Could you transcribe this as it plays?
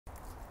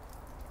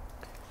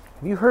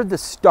Have you heard the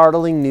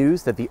startling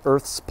news that the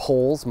Earth's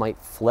poles might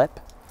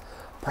flip?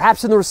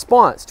 Perhaps in the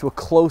response to a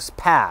close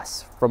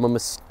pass from a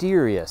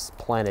mysterious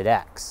Planet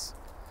X.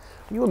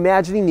 Are you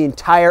imagining the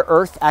entire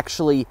Earth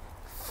actually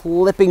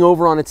flipping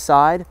over on its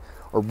side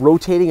or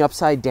rotating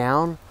upside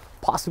down,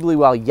 possibly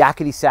while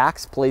Yakety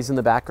Sax plays in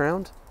the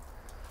background?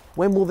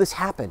 When will this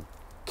happen?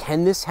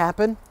 Can this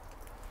happen?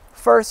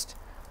 First,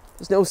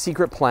 there's no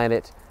secret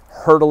planet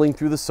hurtling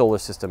through the solar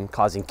system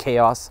causing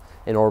chaos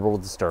and orbital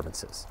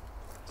disturbances.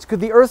 So could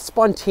the Earth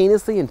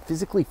spontaneously and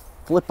physically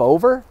flip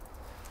over?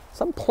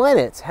 Some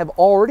planets have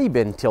already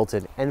been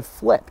tilted and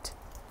flipped.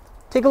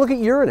 Take a look at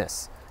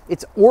Uranus.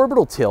 Its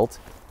orbital tilt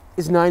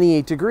is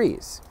 98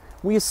 degrees.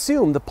 We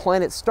assume the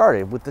planet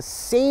started with the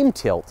same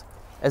tilt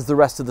as the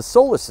rest of the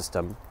solar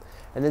system,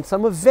 and then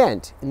some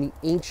event in the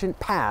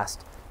ancient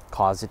past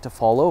caused it to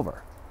fall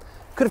over.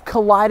 It could have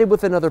collided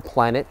with another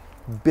planet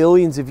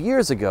billions of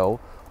years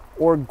ago,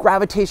 or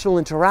gravitational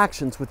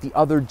interactions with the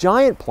other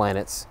giant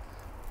planets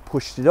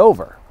pushed it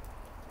over.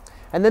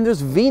 And then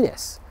there's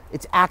Venus.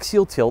 Its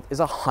axial tilt is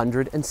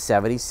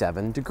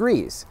 177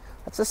 degrees.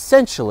 That's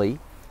essentially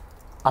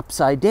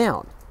upside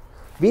down.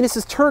 Venus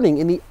is turning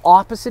in the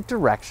opposite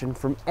direction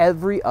from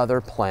every other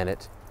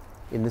planet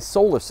in the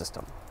solar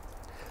system.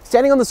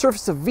 Standing on the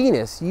surface of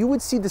Venus, you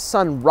would see the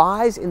sun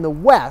rise in the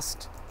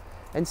west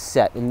and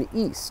set in the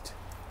east.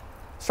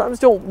 Astronomers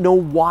don't know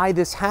why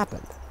this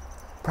happened.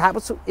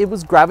 Perhaps it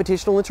was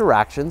gravitational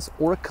interactions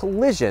or a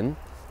collision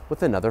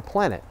with another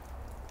planet.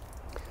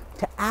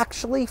 To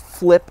actually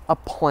flip a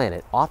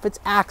planet off its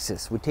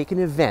axis would take an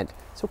event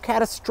so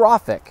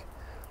catastrophic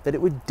that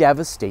it would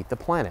devastate the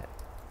planet.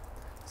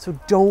 So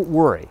don't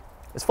worry.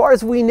 As far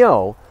as we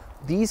know,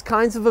 these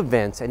kinds of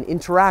events and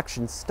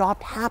interactions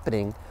stopped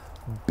happening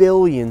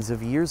billions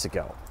of years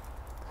ago.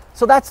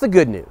 So that's the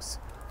good news.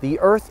 The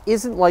Earth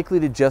isn't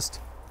likely to just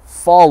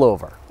fall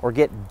over or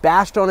get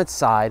bashed on its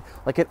side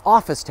like an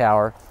office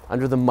tower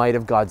under the might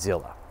of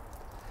Godzilla.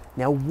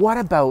 Now, what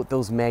about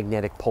those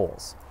magnetic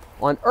poles?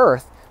 On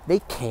Earth, they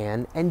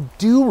can and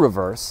do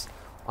reverse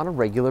on a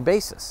regular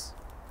basis.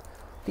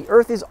 The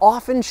Earth is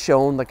often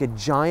shown like a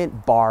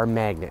giant bar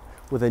magnet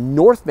with a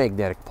north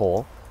magnetic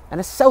pole and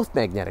a south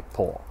magnetic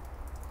pole.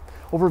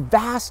 Over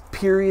vast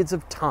periods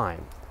of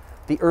time,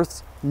 the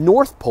Earth's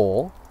north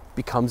pole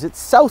becomes its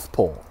south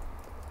pole,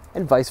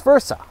 and vice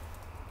versa.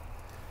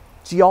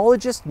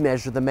 Geologists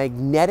measure the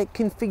magnetic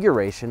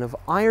configuration of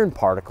iron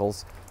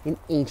particles in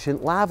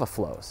ancient lava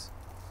flows.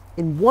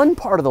 In one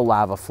part of the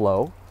lava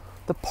flow,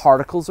 the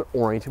particles are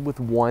oriented with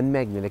one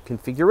magnetic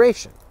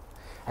configuration,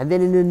 and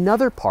then in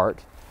another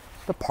part,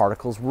 the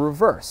particles were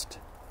reversed.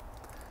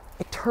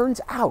 It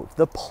turns out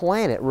the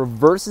planet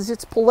reverses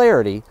its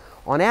polarity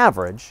on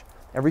average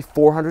every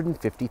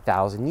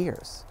 450,000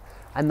 years,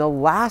 and the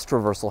last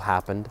reversal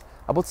happened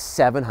about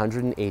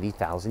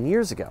 780,000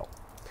 years ago,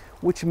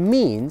 which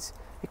means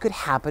it could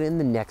happen in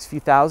the next few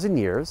thousand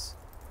years,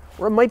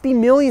 or it might be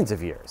millions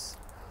of years.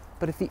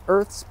 But if the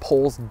Earth's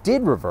poles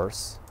did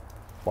reverse,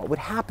 what would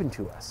happen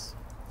to us?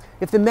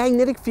 If the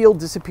magnetic field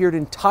disappeared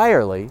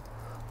entirely,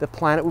 the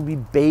planet would be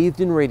bathed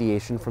in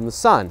radiation from the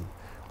sun,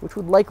 which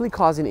would likely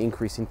cause an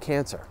increase in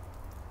cancer.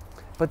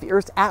 But the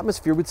Earth's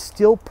atmosphere would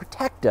still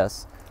protect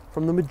us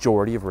from the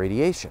majority of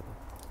radiation.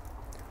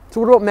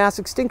 So what about mass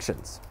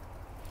extinctions?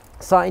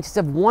 Scientists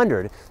have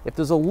wondered if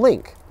there's a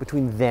link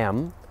between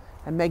them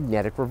and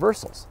magnetic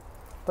reversals.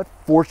 But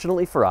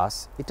fortunately for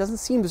us, it doesn't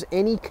seem there's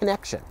any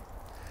connection.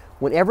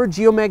 Whenever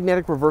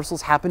geomagnetic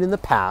reversals happened in the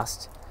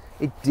past,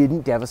 it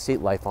didn't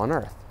devastate life on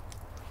Earth.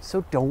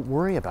 So don't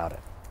worry about it.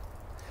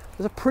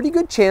 There's a pretty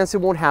good chance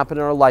it won't happen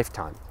in our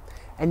lifetime,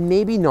 and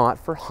maybe not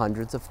for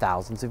hundreds of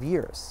thousands of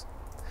years.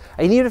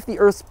 And even if the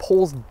Earth's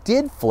poles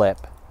did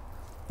flip,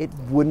 it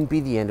wouldn't be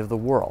the end of the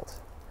world.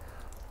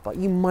 But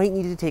you might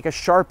need to take a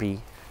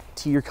Sharpie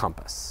to your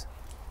compass.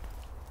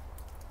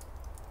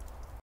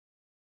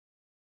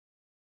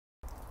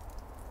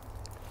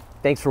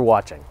 Thanks for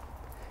watching.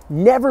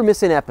 Never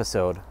miss an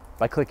episode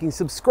by clicking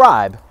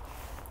subscribe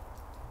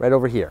right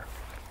over here.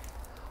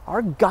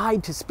 Our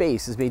guide to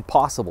space is made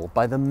possible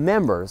by the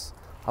members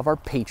of our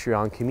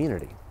Patreon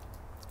community.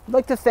 I'd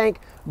like to thank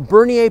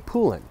Bernier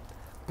Poulin,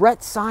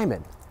 Brett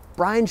Simon,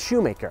 Brian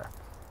Shoemaker,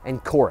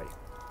 and Corey,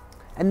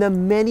 and the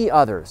many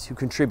others who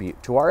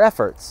contribute to our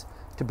efforts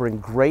to bring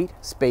great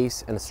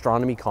space and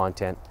astronomy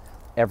content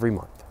every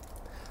month.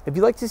 If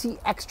you'd like to see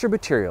extra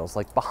materials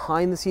like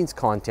behind-the-scenes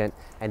content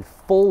and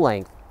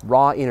full-length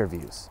raw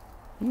interviews,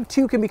 you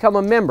too can become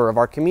a member of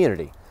our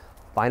community.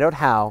 Find out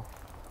how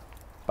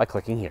by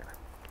clicking here.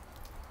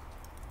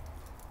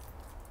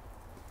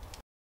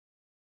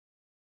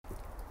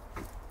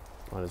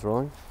 Line is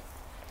rolling.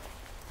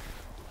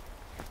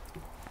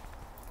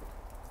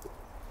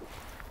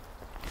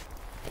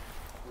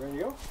 Ready to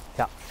go?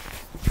 Yeah.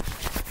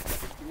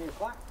 Give me a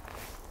clap.